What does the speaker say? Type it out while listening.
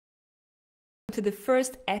To the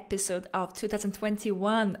first episode of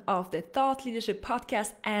 2021 of the Thought Leadership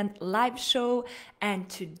Podcast and live show. And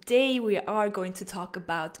today we are going to talk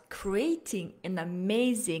about creating an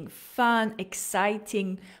amazing, fun,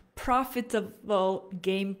 exciting, profitable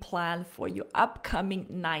game plan for your upcoming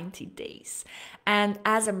 90 days. And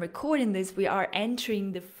as I'm recording this, we are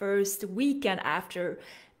entering the first weekend after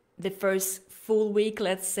the first full week,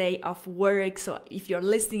 let's say, of work. So if you're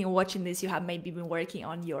listening and watching this, you have maybe been working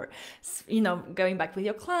on your, going back with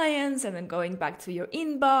your clients and then going back to your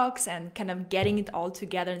inbox and kind of getting it all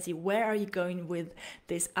together and see where are you going with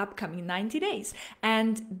this upcoming 90 days.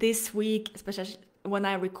 And this week, especially when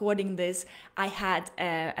I'm recording this, I had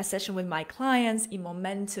a session with my clients in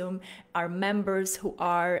Momentum, our members who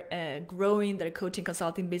are growing their coaching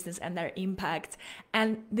consulting business and their impact.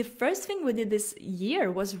 And the first thing we did this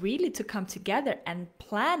year was really to come together and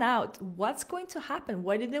plan out what's going to happen,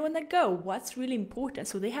 where do they want to go, what's really important.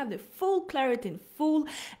 So they have the full clarity and full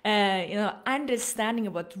understanding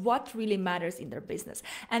about what really matters in their business.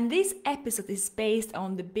 And this episode is based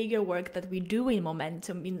on the bigger work that we do in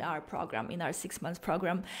Momentum in our program, in our 6-month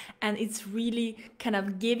program, and it's really kind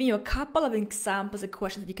of giving you a couple of examples of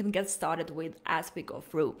questions that you can get started with as we go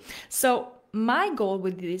through. So my goal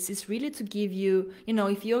with this is really to give you,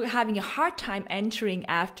 if you're having a hard time entering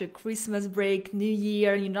after Christmas break, New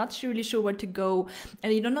Year, you're not really sure where to go,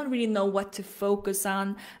 and you don't really know what to focus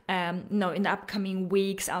on, in the upcoming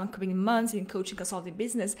weeks, upcoming months in coaching consulting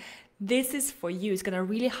business, this is for you. It's going to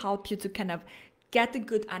really help you to kind of get a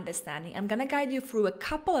good understanding. I'm going to guide you through a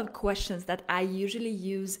couple of questions that I usually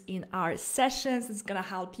use in our sessions. It's going to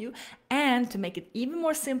help you and to make it even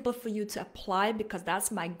more simple for you to apply, because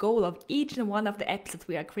that's my goal of each and one of the episodes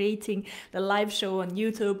we are creating, the live show on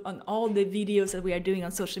YouTube, on all the videos that we are doing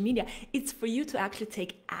on social media. It's for you to actually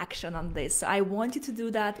take action on this. So I want you to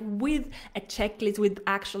do that with a checklist, with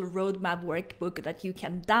actual roadmap workbook that you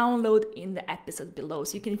can download in the episode below.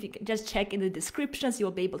 So if you can just check in the descriptions,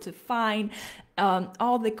 you'll be able to find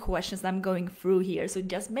all the questions I'm going through here. So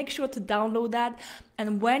just make sure to download that.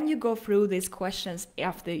 And when you go through these questions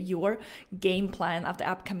after your game plan of the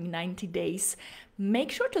upcoming 90 days,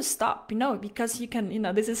 make sure to stop, because you can,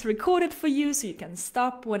 this is recorded for you, so you can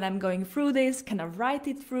stop when I'm going through this, kind of write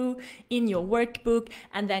it through in your workbook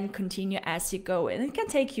and then continue as you go. And it can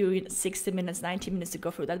take you 60 minutes, 90 minutes to go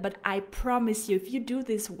through that. But I promise you, if you do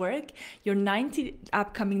this work, your 90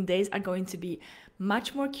 upcoming days are going to be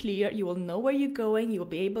much more clear. You will know where you're going. You will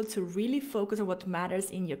be able to really focus on what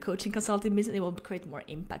matters in your coaching consulting business. It will create more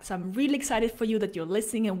impact. So I'm really excited for you that you're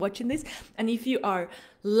listening and watching this. And if you are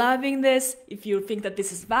loving this, if you think that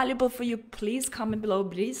this is valuable for you, please comment below,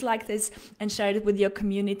 please like this and share it with your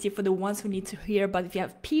community for the ones who need to hear. But if you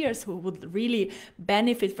have peers who would really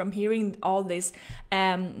benefit from hearing all this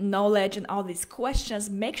knowledge and all these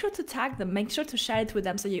questions, make sure to tag them, make sure to share it with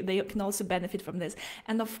them so they can also benefit from this.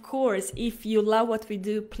 And of course, if you love what we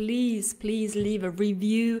do, please leave a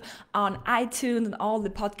review on iTunes and all the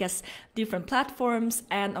podcast different platforms,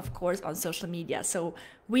 and of course on social media. So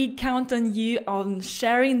we count on you on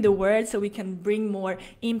sharing the word so we can bring more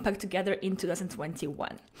impact together in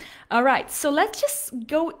 2021. All right, so let's just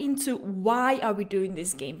go into why are we doing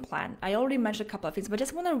this game plan. I already mentioned a couple of things, but I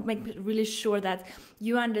just want to make really sure that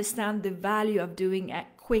you understand the value of doing a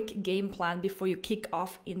quick game plan before you kick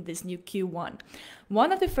off in this new Q1.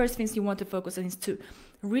 One of the first things you want to focus on is to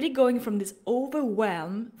really going from this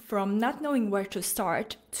overwhelm, from not knowing where to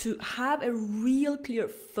start, to have a real clear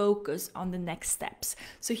focus on the next steps.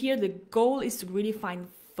 So here the goal is to really find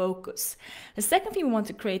focus. The second thing we want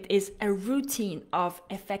to create is a routine of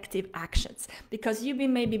effective actions, because you've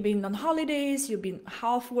been on holidays, you've been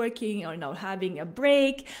half working or having a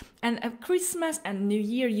break, and at Christmas and New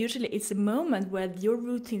Year usually it's a moment where your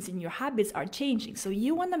routines and your habits are changing. So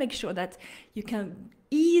you want to make sure that you can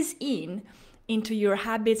ease into your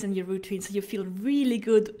habits and your routines, so you feel really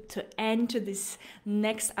good to enter this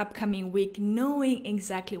next upcoming week knowing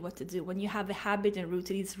exactly what to do. When you have a habit and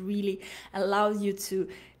routine, it really allows you to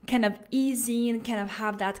kind of ease in, kind of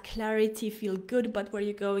have that clarity, feel good about where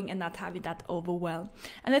you're going and not having that overwhelm.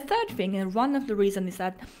 And the third thing, and one of the reasons, is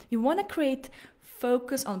that you want to create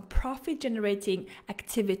focus on profit generating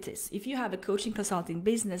activities. If you have a coaching consulting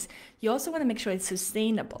business, you also want to make sure it's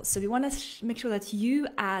sustainable. So you want to make sure that you,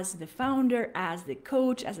 as the founder, as the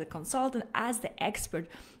coach, as the consultant, as the expert,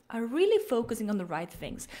 are really focusing on the right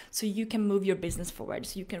things so you can move your business forward,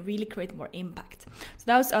 so you can really create more impact. So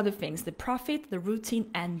those are the things: the profit, the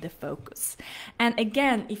routine, and the focus. And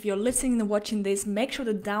again, if you're listening and watching this, make sure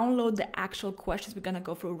to download the actual questions we're going to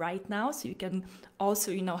go through right now, so you can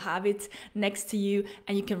also, have it next to you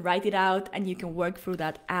and you can write it out and you can work through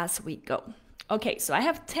that as we go. Okay, so I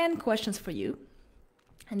have 10 questions for you.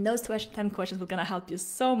 And those 10 questions are going to help you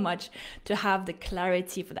so much to have the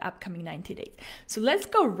clarity for the upcoming 90 days. So let's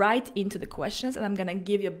go right into the questions, and I'm going to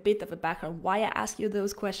give you a bit of a background why I ask you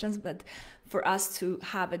those questions, but for us to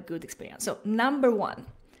have a good experience. So number one,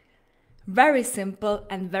 very simple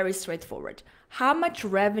and very straightforward. How much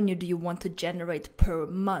revenue do you want to generate per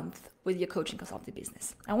month with your coaching consulting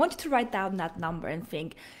business? I want you to write down that number and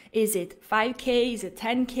think, is it 5K? Is it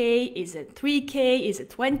 10K? Is it 3K? Is it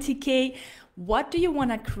 20K? What do you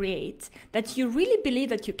want to create that you really believe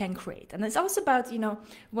that you can create? And it's also about,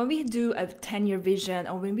 when we do a 10-year vision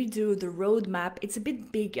or when we do the roadmap, it's a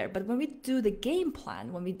bit bigger. But when we do the game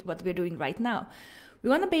plan, what we're doing right now, we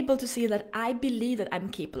want to be able to see that I believe that I'm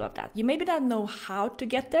capable of that. You maybe not know how to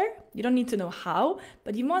get there. You don't need to know how,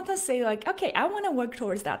 but you want to say like, okay, I want to work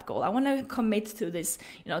towards that goal. I want to commit to this,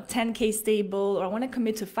 10K stable, or I want to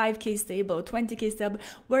commit to 5K stable, or 20K stable,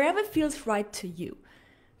 wherever feels right to you.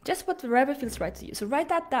 Just whatever feels right to you. So write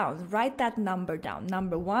that down. Write that number down.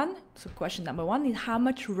 Question number one is, how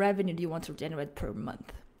much revenue do you want to generate per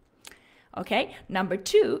month? Okay. Number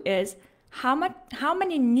two is, how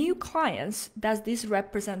many new clients does this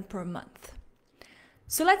represent per month?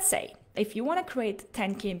 So let's say if you want to create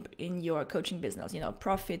 10K in your coaching business,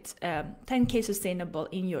 profit 10K sustainable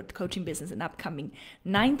in your coaching business in upcoming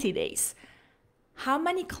 90 days, how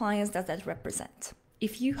many clients does that represent?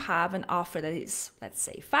 If you have an offer that is, let's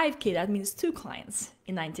say 5K, that means 2 clients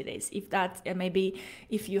in 90 days.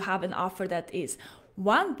 If you have an offer that is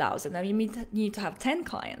 1,000, then you need to have 10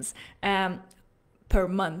 clients per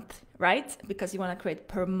month, right? Because you want to create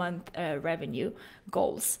per month revenue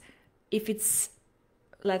goals. If it's,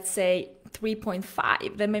 let's say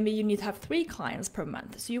 3.5, then maybe you need to have 3 clients per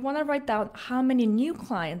month. So you want to write down how many new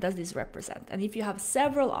clients does this represent. And if you have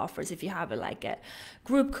several offers, if you have a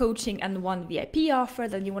group coaching and 1 VIP offer,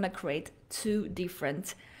 then you want to create 2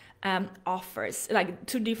 different offers,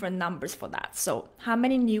 2 different numbers for that. So how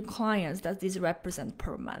many new clients does this represent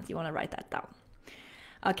per month? You want to write that down.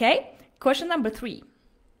 Okay, question number 3.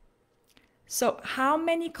 So how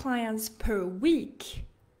many clients per week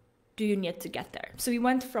do you need to get there? So we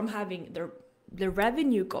went from having the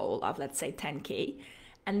revenue goal of, let's say 10K,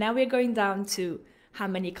 and now we're going down to how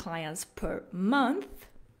many clients per month.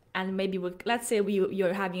 And maybe let's say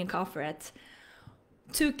you're having an offer at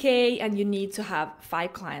 2K and you need to have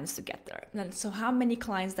 5 clients to get there. And so how many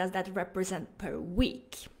clients does that represent per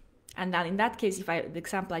week? And then in that case, the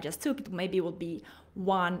example I just took, maybe it will be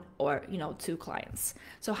 1 or 2 clients.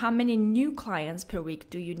 So how many new clients per week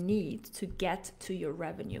do you need to get to your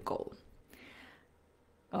revenue goal?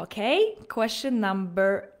 Okay, question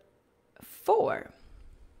number 4.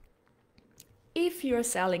 If you're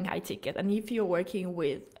selling high ticket and if you're working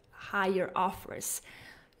with higher offers,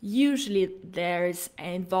 usually there's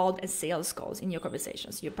involved sales calls in your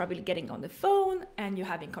conversations. You're probably getting on the phone and you're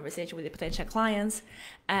having conversation with the potential clients,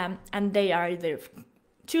 and they are either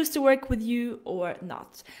choose to work with you or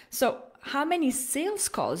not. So how many sales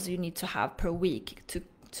calls do you need to have per week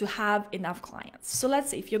to have enough clients? So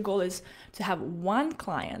let's say if your goal is to have 1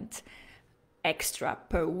 client extra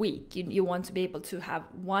per week, you want to be able to have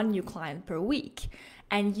 1 new client per week,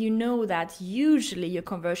 and you know that usually your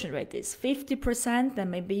conversion rate is 50%, then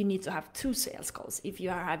maybe you need to have 2 sales calls. If you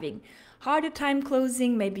are having harder time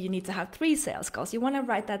closing, maybe you need to have 3 sales calls. You want to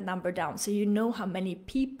write that number down so you know how many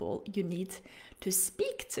people you need to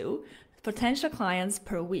speak to, potential clients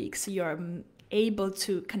per week, so you're able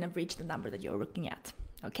to kind of reach the number that you're looking at.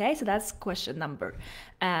 Okay, so that's question number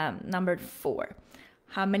 4.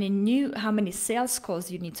 How many sales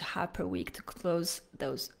calls you need to have per week to close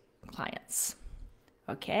those clients?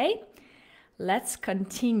 Okay, let's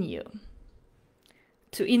continue.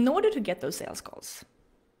 In order to get those sales calls,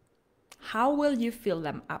 how will you fill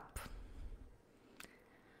them up?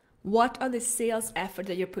 What are the sales efforts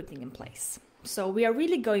that you're putting in place? So we are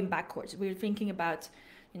really going backwards. We're thinking about,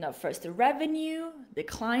 first the revenue, the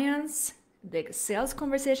clients, the sales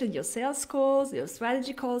conversation, your sales calls, your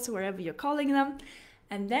strategy calls, wherever you're calling them.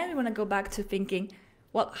 And then we want to go back to thinking,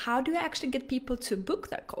 well, how do you actually get people to book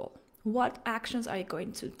that call? What actions are you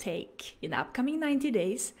going to take in the upcoming 90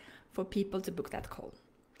 days for people to book that call?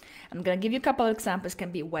 I'm going to give you a couple of examples. It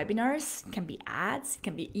can be webinars, it can be ads, it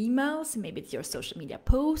can be emails, maybe it's your social media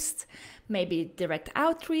posts, maybe direct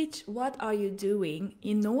outreach. What are you doing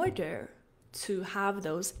in order to have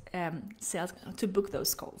those sales, to book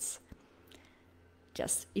those calls?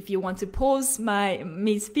 Just if you want to pause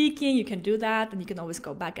me speaking, you can do that, and you can always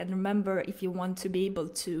go back. And remember, if you want to be able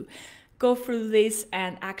to go through this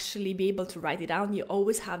and actually be able to write it down, you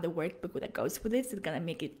always have the workbook that goes with it. It's going to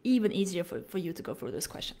make it even easier for you to go through those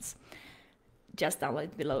questions. Just download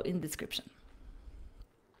it below in the description.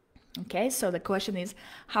 Okay, so the question is,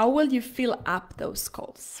 how will you fill up those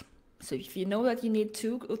calls? So if you know that you need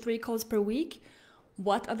 2 or 3 calls per week,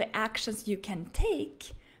 what are the actions you can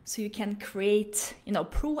take so you can create,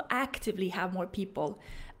 proactively have more people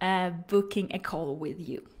booking a call with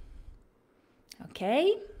you?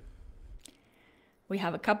 Okay, we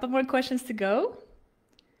have a couple more questions to go.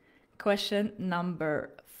 Question number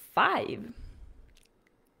 5.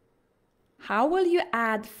 How will you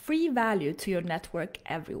add free value to your network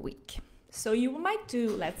every week? So you might do,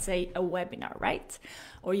 let's say, a webinar, right?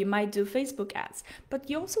 Or you might do Facebook ads, but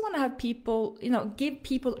you also want to have people, give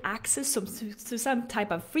people access to some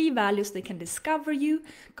type of free value so they can discover you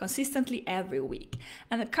consistently every week.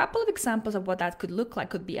 And a couple of examples of what that could look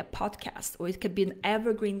like could be a podcast, or it could be an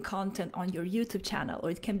evergreen content on your YouTube channel,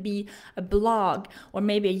 or it can be a blog, or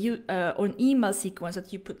maybe or an email sequence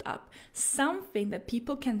that you put up. Something that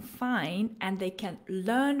people can find and they can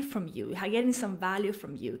learn from you, getting some value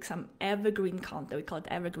from you, some evergreen content. We call it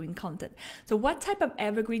evergreen content. So what type of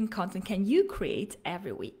evergreen content can you create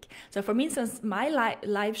every week? So for instance, my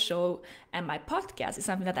live show and my podcast is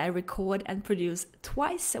something that I record and produce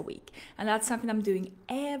twice a week. And that's something I'm doing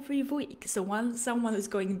every week. So when someone is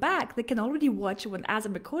going back, they can already watch as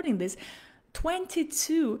I'm recording this,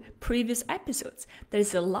 22 previous episodes.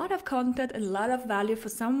 There's a lot of content, a lot of value for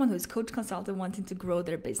someone who's coach consultant wanting to grow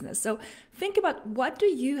their business. So think about, what do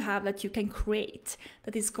you have that you can create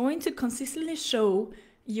that is going to consistently show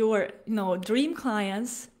your dream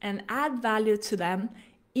clients and add value to them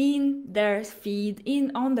in their feed,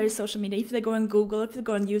 on their social media. If they go on Google, if they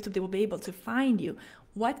go on YouTube, they will be able to find you.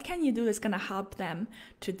 What can you do that's going to help them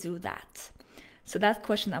to do that? So that's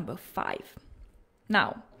question number 5.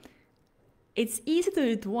 Now, it's easy to do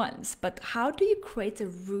it once, but how do you create a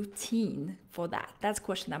routine for that? That's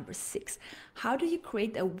question number 6. How do you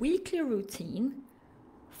create a weekly routine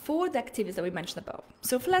for the activities that we mentioned above?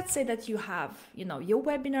 So let's say that you have, your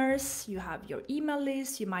webinars, you have your email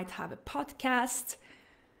list, you might have a podcast,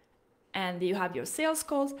 and you have your sales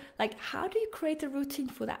calls. Like, how do you create a routine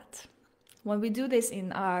for that? When we do this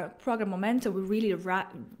in our program Momentum, we really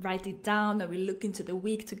write it down and we look into the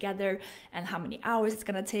week together and how many hours it's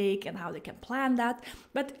going to take and how they can plan that.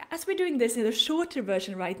 But as we're doing this in a shorter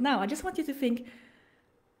version right now, I just want you to think,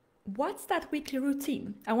 what's that weekly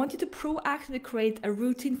routine? I want you to proactively create a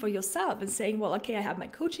routine for yourself and saying, well, okay, I have my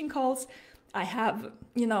coaching calls, I have,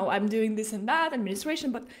 I'm doing this and that,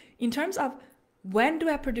 administration, but in terms of when do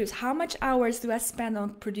I produce, how much hours do I spend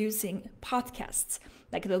on producing podcasts,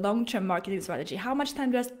 like the long-term marketing strategy? How much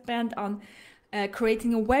time do I spend on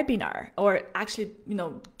creating a webinar, or actually,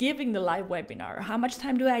 giving the live webinar? How much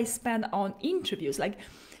time do I spend on interviews? Like,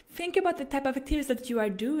 think about the type of activities that you are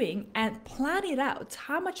doing and plan it out.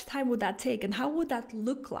 How much time would that take and how would that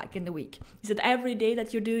look like in the week? Is it every day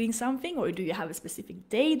that you're doing something, or do you have a specific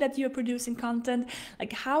day that you're producing content?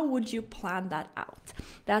 Like, how would you plan that out?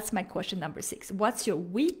 That's my question number 6. What's your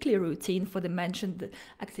weekly routine for the mentioned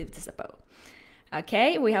activities above?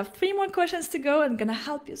 Okay, we have 3 more questions to go. I'm gonna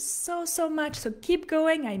help you so much, so keep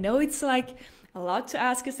going. I know it's like a lot to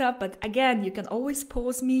ask yourself, but again, you can always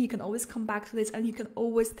pause me, you can always come back to this, and you can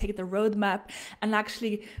always take the roadmap and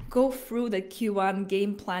actually go through the Q1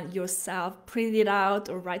 game plan yourself, print it out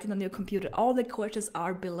or write it on your computer. All the questions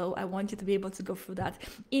are below. I want you to be able to go through that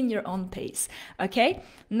in your own pace. Okay,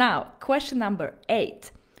 now question number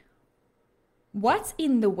 8. What's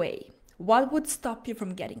in the way? What would stop you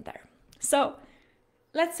from getting there? So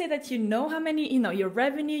let's say that you know how many, your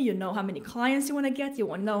revenue, you know how many clients you want to get, you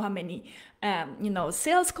want to know how many,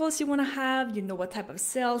 sales calls you want to have, you know what type of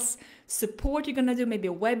sales support you're going to do, maybe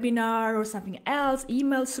a webinar or something else,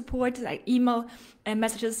 email support, like email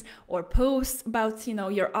messages or posts about,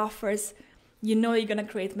 your offers. You're going to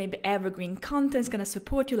create maybe evergreen content, it's going to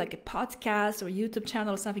support you, like a podcast or YouTube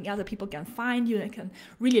channel or something else that people can find you and can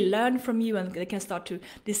really learn from you, and they can start to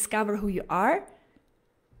discover who you are.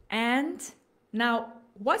 And now,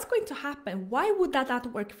 what's going to happen? Why would that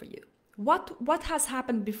not work for you? What has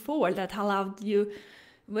happened before that allowed you,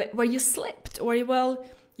 where you slipped, or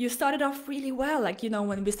you started off really well, like,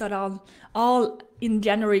 when we started all in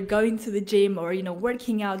January going to the gym, or,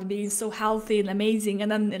 working out, being so healthy and amazing,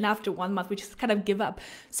 and then after 1 month, we just kind of give up.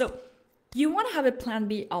 So you want to have a plan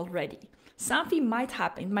B already. Something might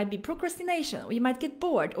happen. It might be procrastination, or you might get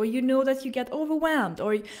bored, or that you get overwhelmed,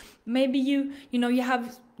 or maybe you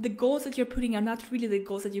have the goals that you're putting are not really the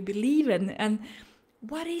goals that you believe in. And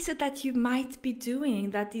what is it that you might be doing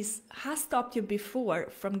that has stopped you before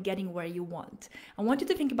from getting where you want? I want you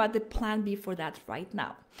to think about the plan B for that right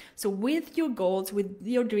now. So with your goals, with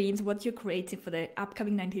your dreams, what you're creating for the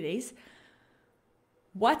upcoming 90 days,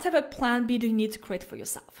 what type of plan B do you need to create for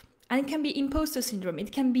yourself? And it can be imposter syndrome.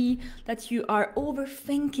 It can be that you are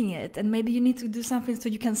overthinking it and maybe you need to do something so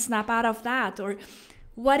you can snap out of that. Or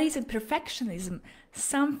what is it? Perfectionism.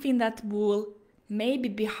 Something that will maybe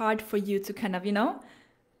be hard for you to kind of,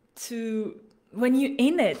 to when you're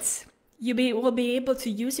in it, will be able to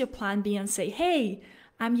use your plan B and say, hey,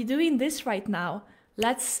 I'm doing this right now.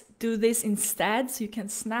 Let's do this instead, so you can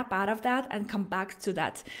snap out of that and come back to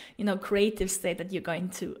that, creative state that you're going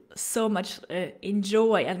to so much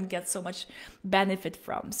enjoy and get so much benefit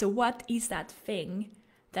from. So what is that thing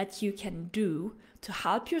that you can do to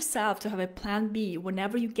help yourself to have a plan B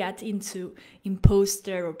whenever you get into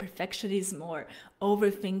imposter or perfectionism or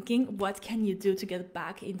overthinking? What can you do to get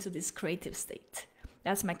back into this creative state?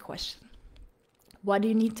 That's my question. What do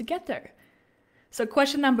you need to get there? So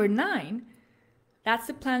question number 9, that's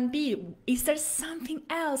the plan B. Is there something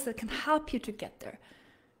else that can help you to get there?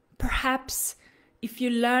 Perhaps if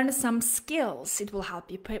you learn some skills, it will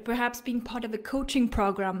help you. Perhaps being part of a coaching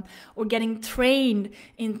program or getting trained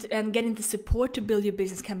and getting the support to build your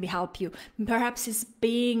business can help you. Perhaps it's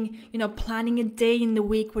being, planning a day in the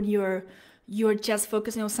week when you're just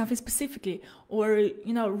focusing on something specifically, or,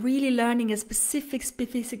 really learning a specific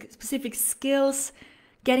skills,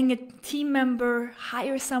 getting a team member,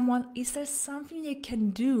 hire someone. Is there something you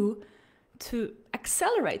can do to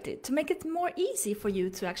accelerate it, to make it more easy for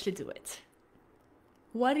you to actually do it?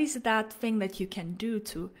 What is that thing that you can do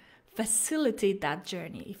to facilitate that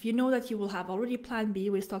journey? If you know that you will have already plan B,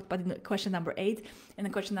 we talked about in question number 8, and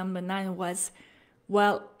the question number 9 was,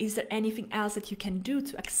 well, is there anything else that you can do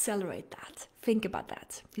to accelerate that? Think about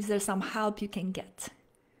that. Is there some help you can get?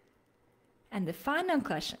 And the final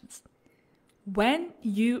questions. When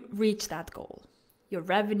you reach that goal, your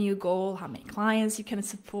revenue goal, how many clients you can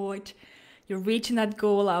support, you're reaching that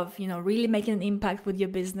goal of, really making an impact with your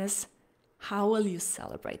business, how will you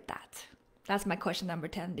celebrate that? That's my question number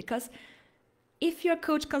 10, because if you're a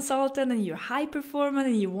coach consultant and you're high performing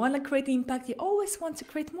and you want to create impact, you always want to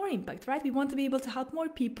create more impact, right? We want to be able to help more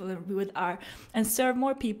people and serve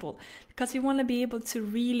more people, because we want to be able to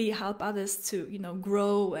really help others to,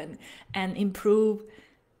 grow and improve.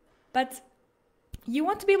 But you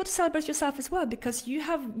want to be able to celebrate yourself as well, because you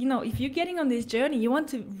have, if you're getting on this journey, you want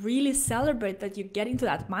to really celebrate that you're getting to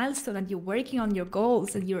that milestone and you're working on your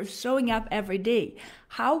goals and you're showing up every day.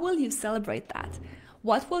 How will you celebrate that?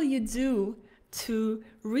 What will you do to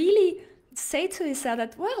really say to yourself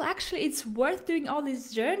that, well, actually, it's worth doing all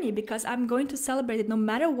this journey because I'm going to celebrate it no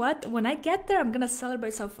matter what. When I get there, I'm going to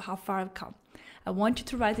celebrate how far I've come. I want you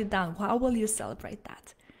to write it down. How will you celebrate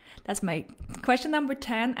that? That's my question number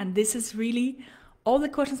 10, and this is really all the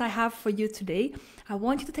questions I have for you today. I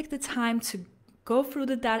want you to take the time to go through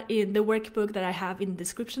that in the workbook that I have in the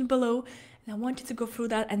description below. And I want you to go through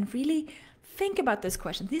that and really think about this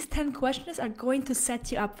question. These 10 questions are going to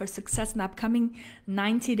set you up for success in the upcoming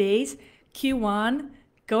 90 days, Q1,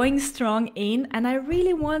 going strong in. And I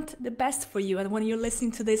really want the best for you. And when you're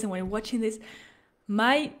listening to this and when you're watching this,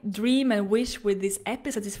 my dream and wish with this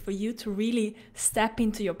episode is for you to really step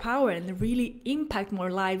into your power and really impact more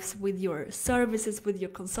lives with your services, with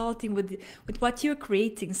your consulting, with what you're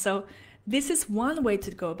creating. So this is one way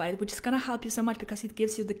to go about it, which is going to help you so much because it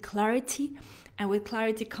gives you the clarity, and with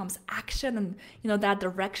clarity comes action and that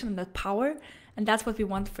direction and that power. And that's what we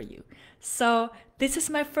want for you. So this is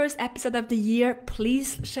my first episode of the year.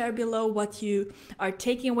 Please share below what you are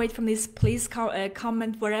taking away from this. Please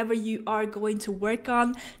comment wherever you are going to work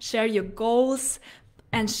on. Share your goals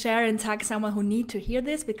and share and tag someone who needs to hear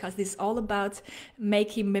this, because this is all about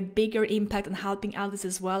making a bigger impact and helping others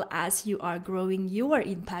as well as you are growing your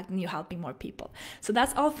impact and you're helping more people. So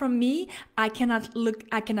that's all from me. I cannot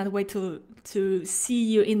wait to see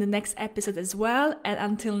you in the next episode as well. And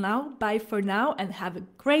until now, bye for now, and have a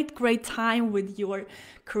great time with your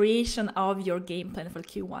creation of your game plan for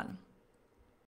Q1.